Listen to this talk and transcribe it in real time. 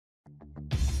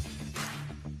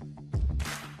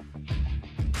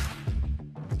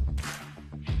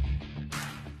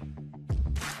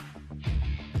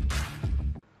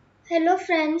Hello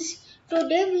friends,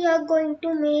 today we are going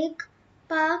to make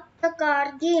Park the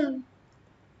Car game.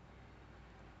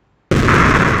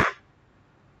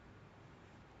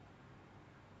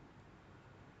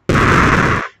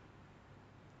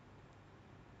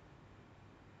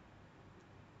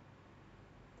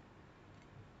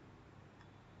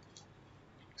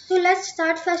 So let's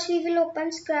start. First we will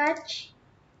open Scratch.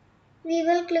 We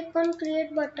will click on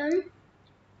create button.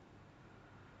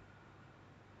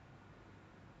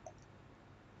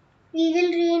 We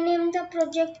will rename the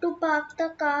project to Park the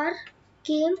Car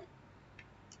game.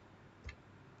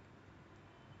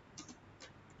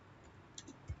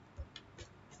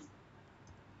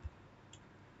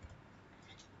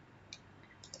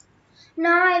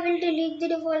 Now I will delete the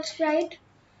default sprite.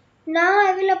 Now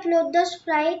I will upload the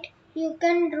sprite. You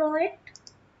can draw it.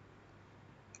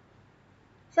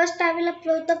 First I will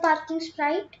upload the parking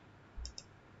sprite.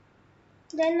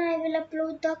 Then I will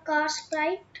upload the car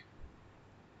sprite.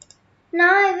 Now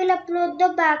I will upload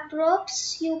the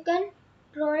backdrops. You can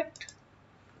draw it.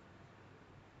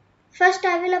 First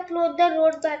I will upload the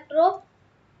road backdrop.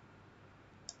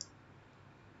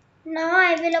 Now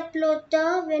I will upload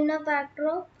the winner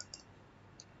backdrop.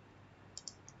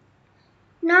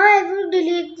 Now I will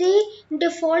delete the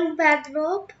default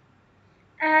backdrop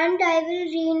and I will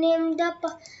rename the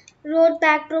road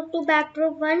backdrop to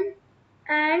backdrop 1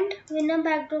 and winner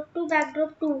backdrop to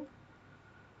backdrop 2.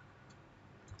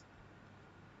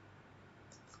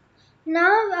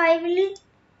 Now I will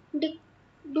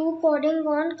do coding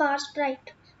on car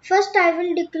sprite. First I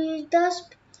will decrease the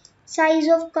size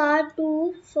of car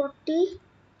to 40.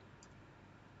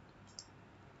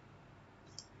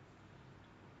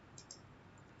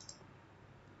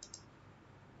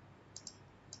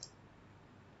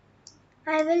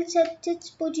 I will set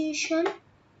its position.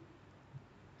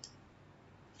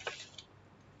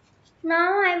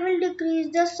 Now I will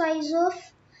decrease the size of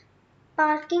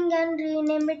parking and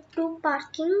rename it to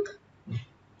parking.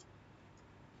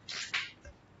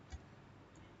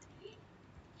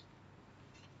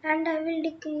 And I will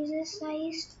decrease the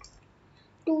size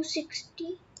to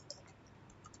 60.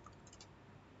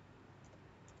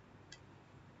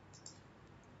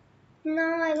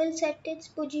 Now I will set its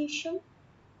position.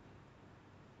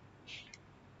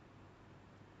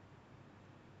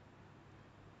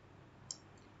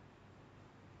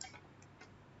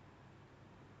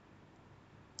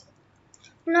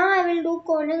 Now I will do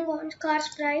coding on car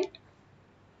sprite.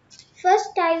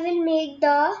 First I will make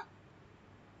the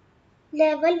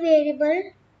level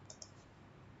variable.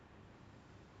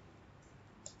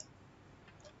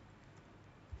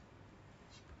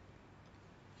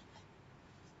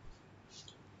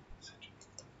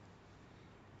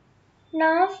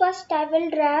 Now first I will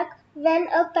drag when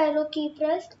up arrow key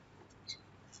pressed.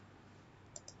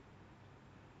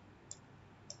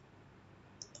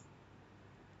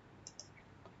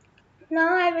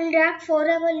 Now I will drag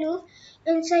forever loop.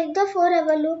 Inside the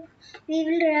forever loop we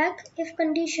will drag if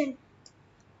condition.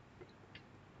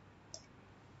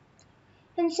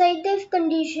 Inside the if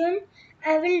condition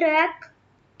I will drag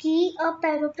key up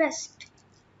arrow pressed.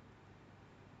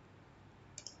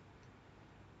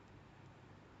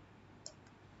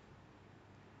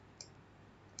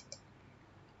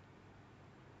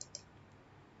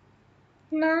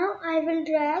 Now I will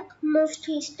drag move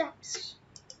 3 steps.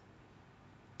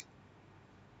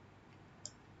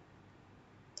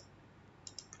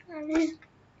 I will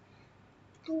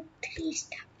do 3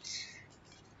 steps.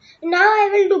 Now I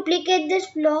will duplicate this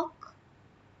block.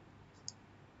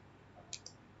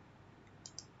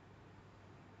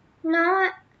 Now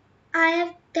I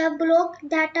have the block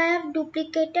that I have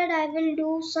duplicated. I will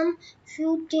do some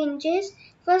few changes.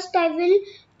 First I will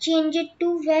change it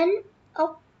to when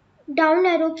up down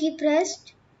arrow key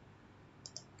pressed,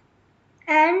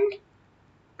 and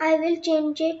I will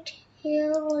change it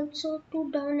here also to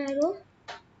down arrow,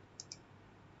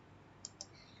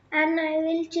 and I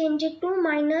will change it to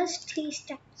minus 3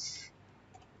 steps.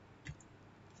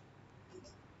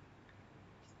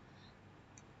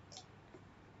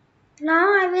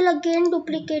 Now I will again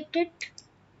duplicate it.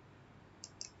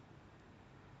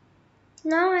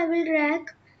 Now I will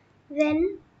drag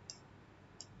when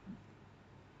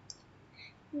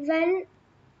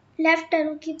left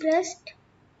arrow key pressed.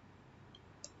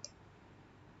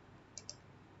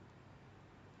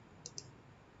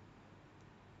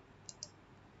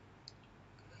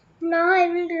 Now I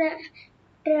will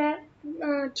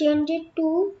change it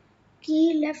to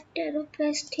key left arrow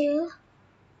pressed here.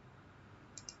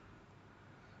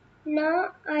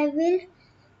 Now I will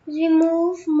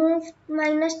move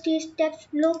minus 3 steps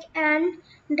block and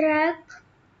drag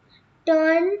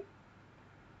turn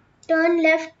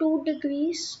left 2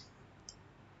 degrees.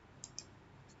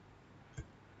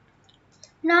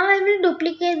 Now I will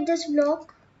duplicate this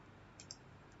block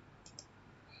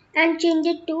and change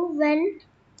it to when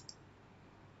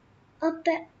up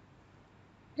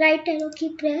right arrow key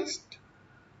pressed.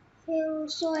 Here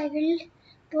also I will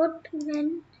put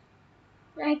when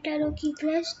right arrow key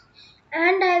pressed,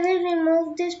 and I will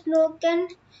remove this block and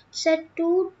set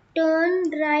to turn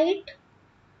right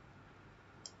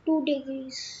 2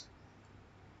 degrees.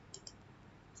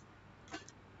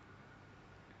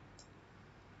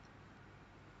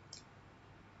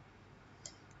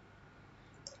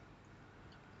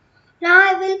 Now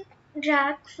I will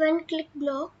drag one click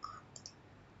block.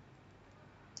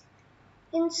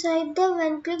 Inside the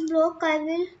one click block I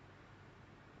will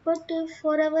put a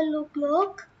forever loop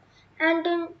block,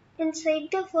 and inside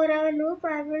the forever loop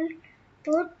I will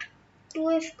put two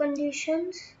if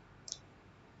conditions.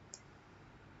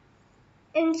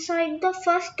 Inside the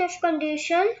first if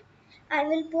condition I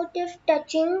will put if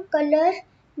touching color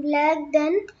black,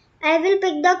 then I will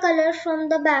pick the color from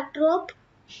the backdrop.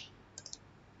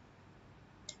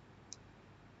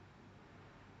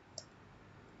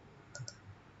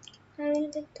 I will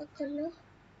pick the color.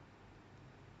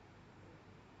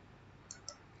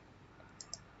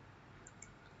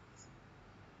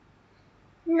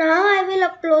 Now I will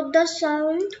upload the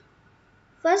sound.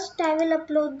 First I will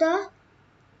upload the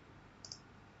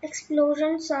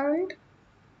explosion sound.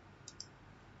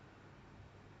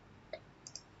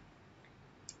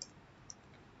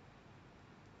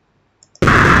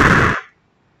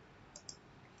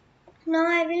 Now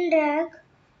I will drag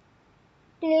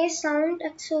play sound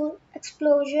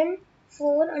explosion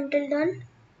 4 until done.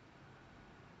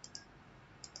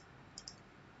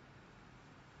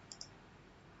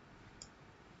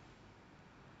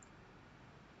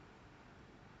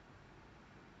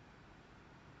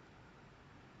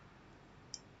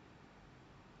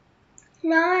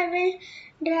 Now I will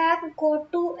drag go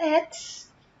to X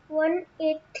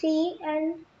 183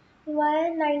 and Y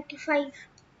 95.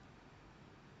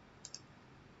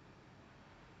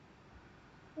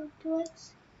 Go to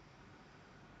X.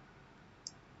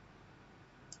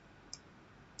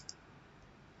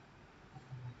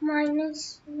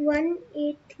 Minus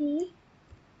 183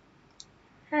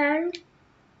 and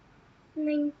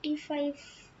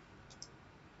 95.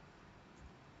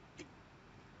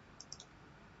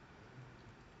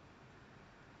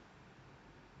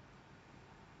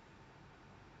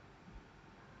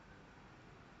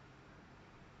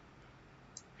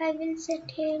 I will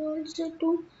set here also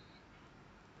to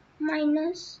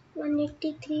minus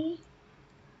 183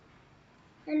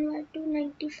 and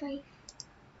 295.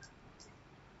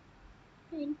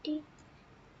 90.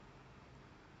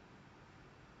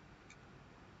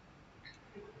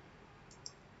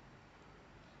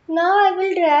 Now I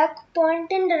will drag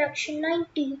point in direction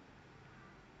 90.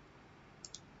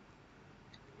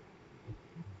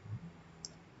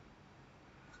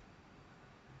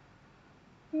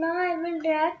 Now I will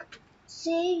drag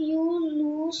say you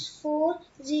lose for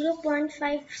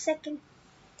 0.5 seconds.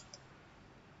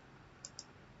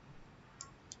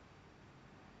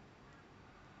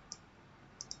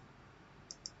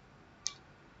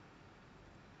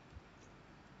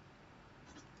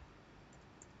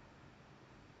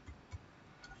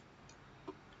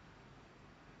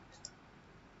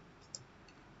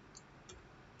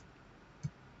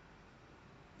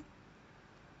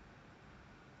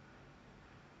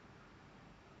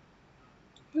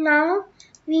 Now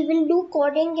we will do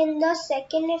coding in the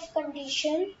second if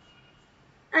condition.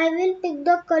 I will pick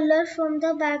the color from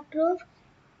the backdrop.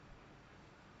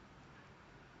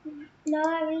 Now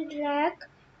I will drag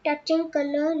touching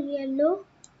color yellow.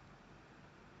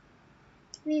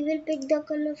 We will pick the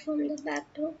color from the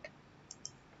backdrop.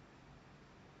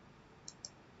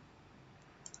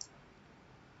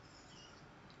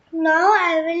 Now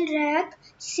I will drag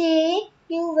say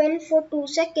you win for 2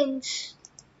 seconds.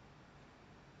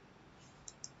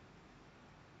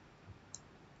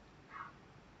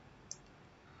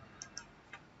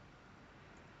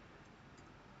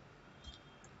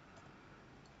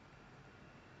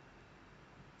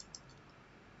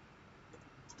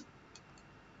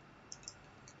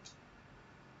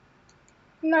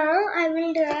 Now I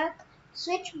will drag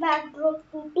switch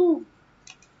backdrop to 2.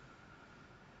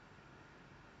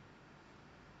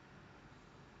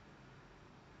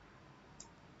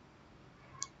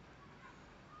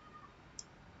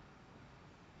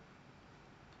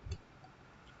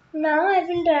 Now I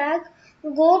will drag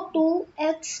go to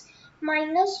X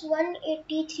minus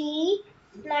 183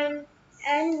 9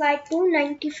 and Y to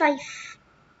 95.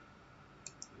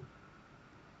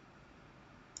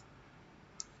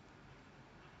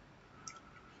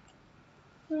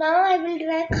 Now I will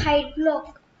drag hide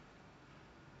block.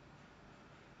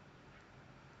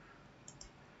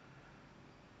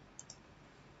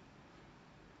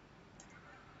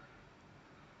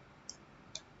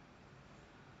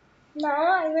 Now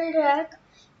I will drag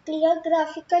clear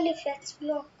graphical effects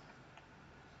block,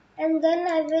 and then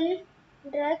I will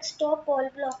drag stop all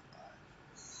block.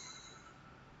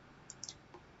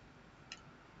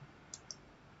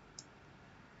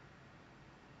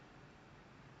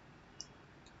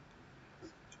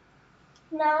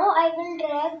 Now I will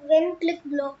drag when click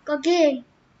block again.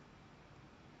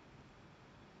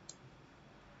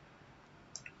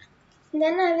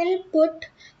 Then I will put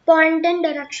point and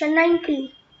direction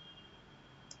 90.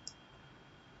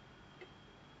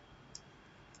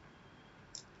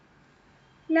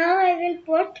 Now I will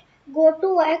put go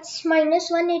to x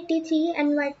minus 183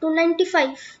 and y to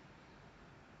 95.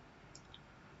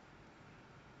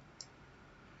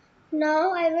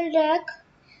 Now I will drag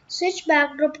switch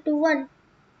backdrop to 1.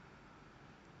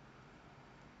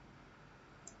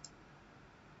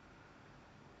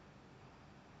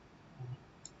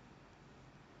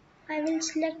 I will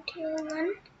select here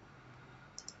 1.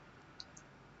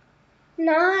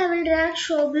 Now I will drag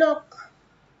show block.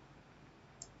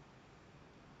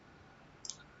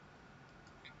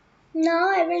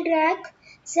 Now I will drag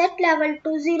set level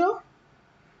to 0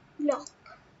 block.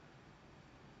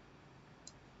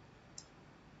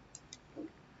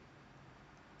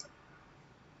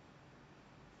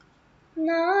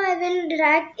 Now I will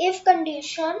drag if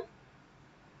condition.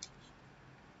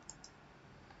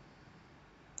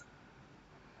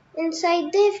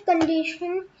 Inside the if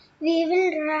condition, we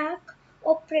will drag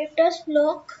operators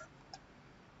block.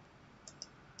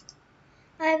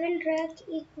 I will drag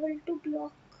equal to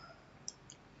block.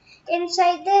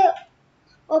 Inside the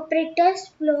operators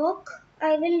block,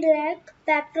 I will drag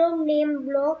background name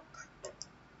block.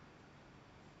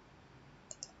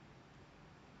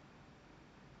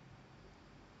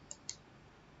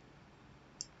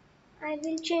 I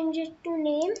will change it to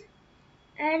name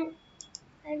and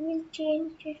I will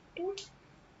change it to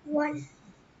 1.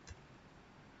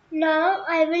 Now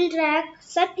I will drag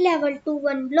set level to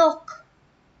 1 block.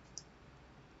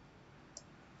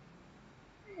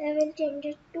 I will change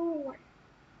it to 1.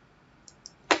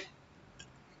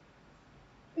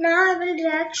 Now I will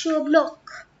drag show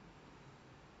block.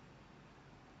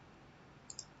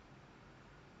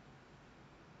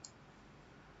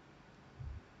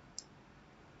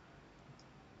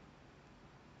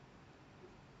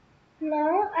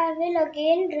 Now I will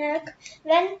again drag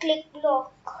when click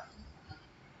block.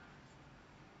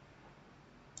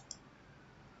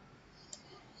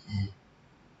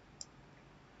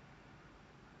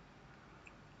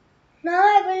 Now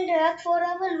I will drag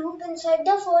forever loop. Inside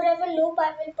the forever loop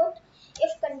I will put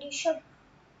if condition.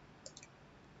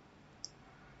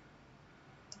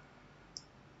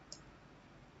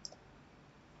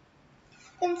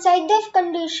 Inside the if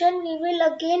condition we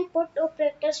will again put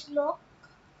operators block.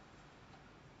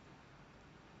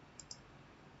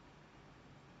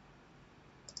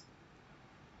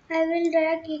 I will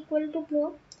drag equal to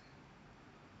block.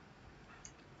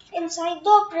 Inside the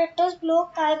operators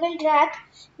block I will drag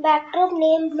backdrop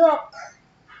name block.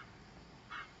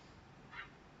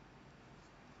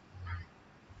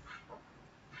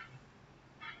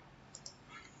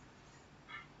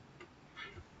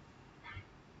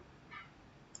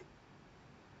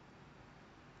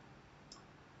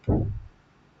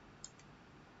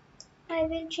 I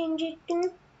will change it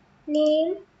to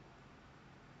name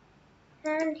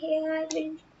and here I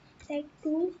will set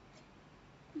to.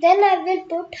 Then I will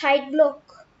put hide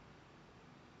block.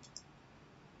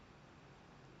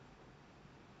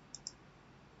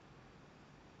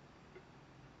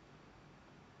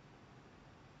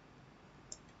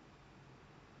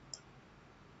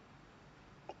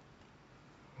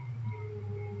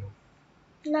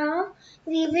 Now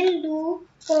we will do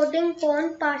coding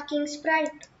on parking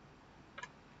sprite.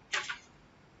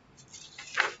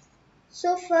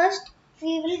 So first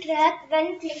we will drag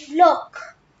when click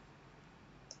block.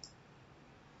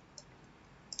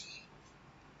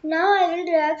 Now I will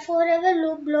drag forever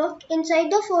loop block.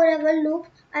 Inside the forever loop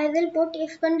I will put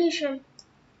if condition.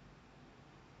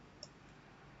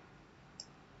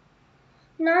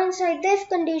 Now inside the if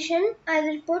condition I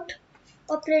will put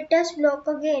operators block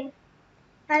again.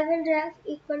 I will drag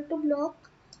equal to block.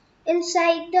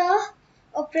 Inside the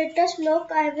operators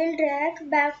block I will drag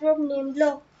backdrop name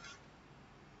block.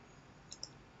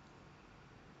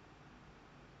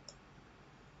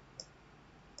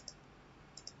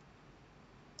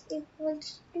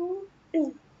 Equals to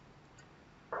 2.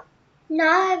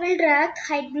 Now I will drag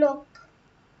hide block.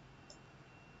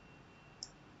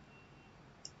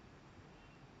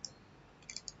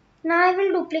 Now I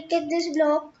will duplicate this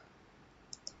block.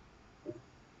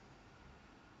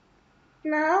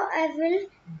 Now I will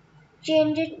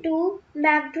change it to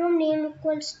backdrop name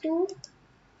equals to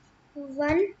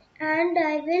 1 and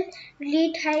I will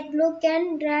delete hide block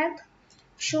and drag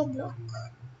show block.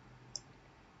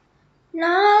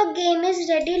 Now our game is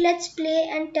ready. Let's play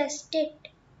and test it.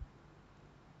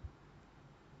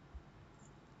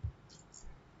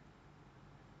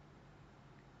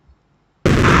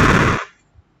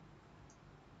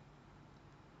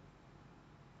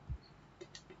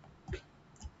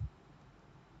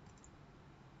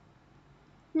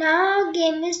 Now our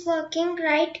game is working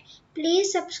right.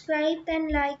 Please subscribe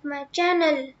and like my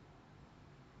channel.